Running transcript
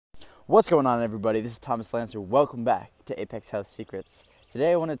What's going on, everybody? This is Thomas Lancer. Welcome back to Apex Health Secrets.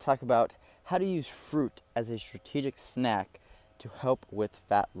 Today I want to talk about how to use fruit as a strategic snack to help with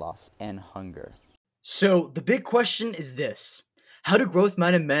fat loss and hunger. So, the big question is this: how do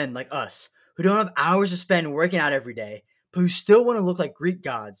growth-minded men like us, who don't have hours to spend working out every day, but who still want to look like Greek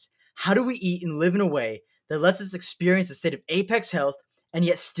gods, how do we eat and live in a way that lets us experience a state of apex health and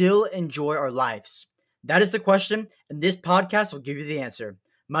yet still enjoy our lives? That is the question, and this podcast will give you the answer.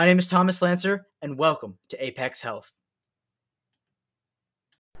 My name is Thomas Lancer, and welcome to Apex Health.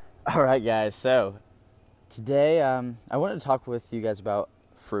 All right, guys. So today I wanted to talk with you guys about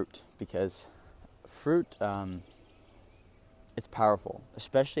fruit because fruit, it's powerful,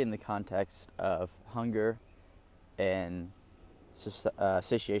 especially in the context of hunger and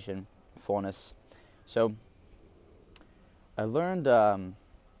satiation, fullness. So I learned, I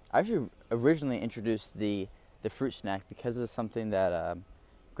actually originally introduced the fruit snack because of something that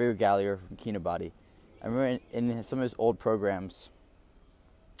Gregor Gallier from Kinobody. I remember in some of his old programs,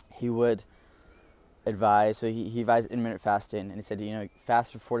 he would advise, so he advised intermittent fasting, and he said,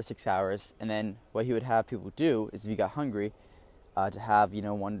 fast for 4 to 6 hours, and then what he would have people do is if you got hungry, to have,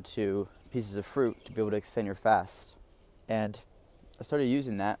 1 to 2 pieces of fruit to be able to extend your fast. And I started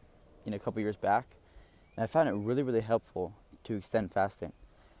using that, a couple years back, and I found it really, really helpful to extend fasting.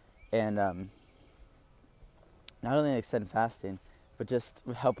 And not only extend fasting, but just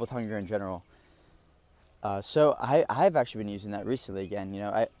help with hunger in general. So I've actually been using that recently again.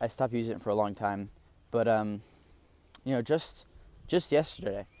 I stopped using it for a long time, but just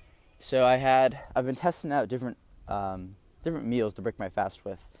yesterday. So I've been testing out different meals to break my fast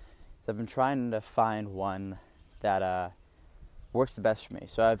with. So I've been trying to find one that works the best for me.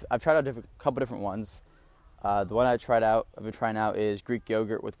 So I've tried out a couple different ones. The one I've been trying out is Greek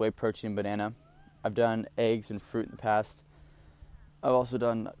yogurt with whey protein and banana. I've done eggs and fruit in the past. I've also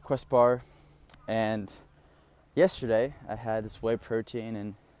done Quest bar, and yesterday I had this whey protein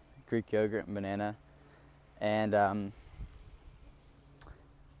and Greek yogurt and banana, and I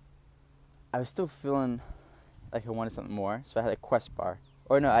was still feeling like I wanted something more, so I had a Quest bar.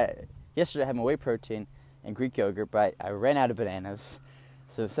 Yesterday I had my whey protein and Greek yogurt, but I ran out of bananas,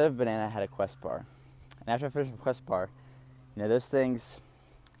 so instead of banana I had a Quest bar. And after I finished my Quest bar, those things,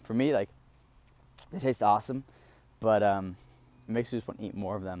 for me, like, they taste awesome, but it makes me just want to eat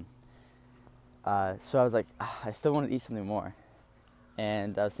more of them. So I was like, I still want to eat something more.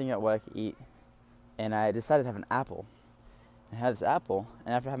 And I was thinking about what I could eat. And I decided to have an apple. And I had this apple.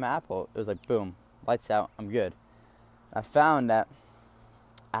 And after having my apple, it was like, boom, lights out, I'm good. I found that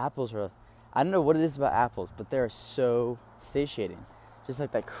apples are, I don't know what it is about apples, but they're so satiating. Just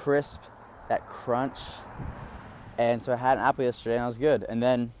like that crisp, that crunch. And so I had an apple yesterday and I was good. And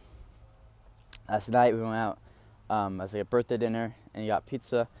then last night we went out. It was like a birthday dinner, and you got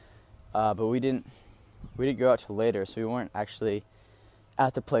pizza, but we didn't go out till later, so we weren't actually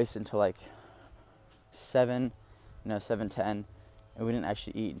at the place until like 7:10, and we didn't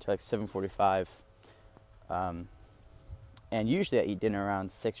actually eat until like 7:45. And usually I eat dinner around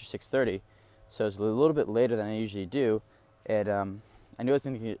 6 or 6:30, so it's a little bit later than I usually do, and I knew I was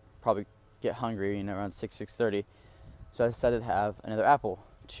going to probably get hungry, around 6:30, so I decided to have another apple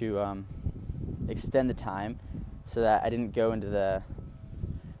to extend the time, so that I didn't go into the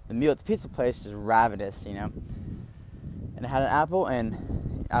meal at the pizza place just ravenous, And I had an apple,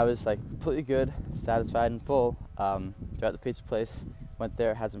 and I was like completely good, satisfied, and full throughout the pizza place. Went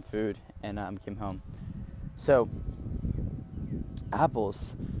there, had some food, and came home. So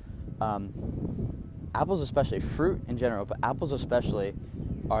apples especially, fruit in general, but apples especially,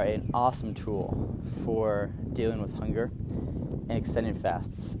 are an awesome tool for dealing with hunger and extending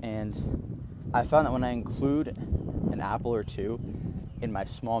fasts. And I found that when I include an apple or two in my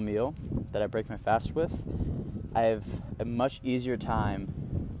small meal that I break my fast with, I have a much easier time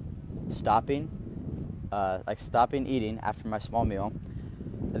stopping eating after my small meal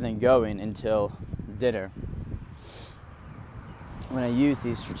and then going until dinner when I use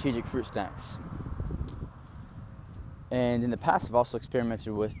these strategic fruit snacks. And in the past, I've also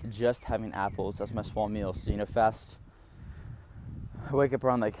experimented with just having apples as my small meal. So, I wake up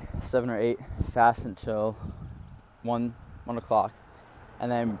around like 7 or 8, fast until 1 o'clock,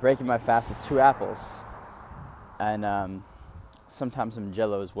 and then breaking my fast with 2 apples, and sometimes some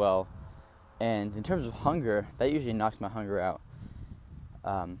Jell-O as well. And in terms of hunger, that usually knocks my hunger out.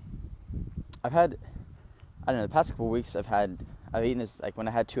 I've had, the past couple of weeks I've eaten this, like when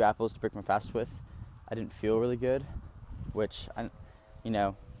I had 2 apples to break my fast with, I didn't feel really good, which I don't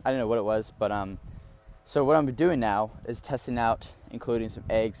know what it was, but so what I'm doing now is testing out including some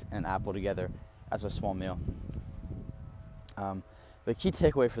eggs and an apple together as a small meal. The key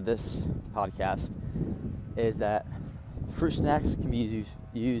takeaway for this podcast is that fruit snacks can be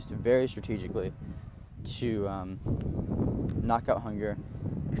used very strategically to knock out hunger,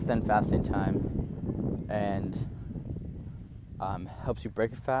 extend fasting time, and helps you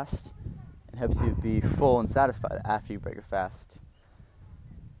break a fast, and helps you be full and satisfied after you break a fast.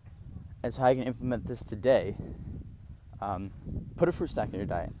 And so how you can implement this today, put a fruit snack in your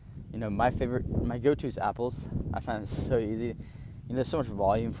diet. My go-to is apples. I find it so easy. There's so much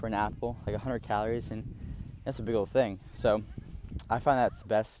volume for an apple, like 100 calories, and that's a big old thing. So I find that's the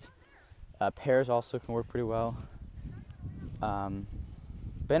best. Pears also can work pretty well.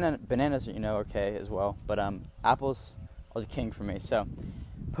 Bananas, okay as well. But apples are the king for me. So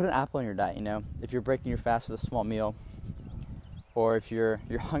put an apple in your diet. If you're breaking your fast with a small meal, or if you're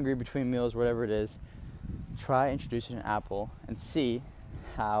hungry between meals, whatever it is, try introducing an apple and see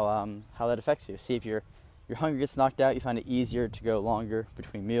how that affects you. See if your hunger gets knocked out. You find it easier to go longer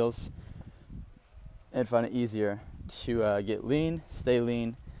between meals, and find it easier to get lean, stay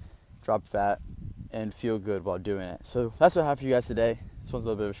lean, drop fat, and feel good while doing it. So that's what I have for you guys today. This one's a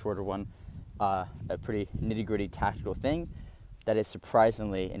little bit of a shorter one, a pretty nitty-gritty tactical thing that is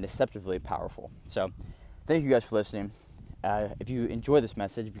surprisingly and deceptively powerful. So thank you guys for listening. If you enjoy this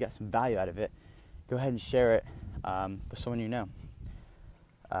message, if you got some value out of it, go ahead and share it with someone you know.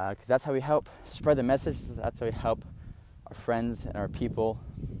 Because that's how we help spread the message. That's how we help our friends and our people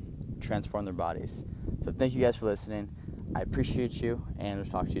transform their bodies. So thank you guys for listening. I appreciate you, and I'll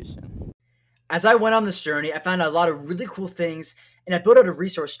talk to you soon. As I went on this journey, I found a lot of really cool things, and I built out a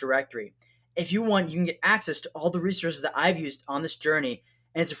resource directory. If you want, you can get access to all the resources that I've used on this journey,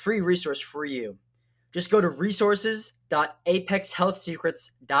 and it's a free resource for you. Just go to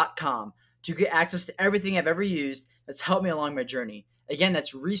resources.apexhealthsecrets.com to get access to everything I've ever used that's helped me along my journey. Again,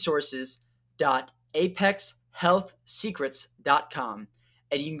 that's resources.apexhealthsecrets.com.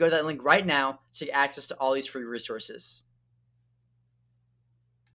 And you can go to that link right now to get access to all these free resources.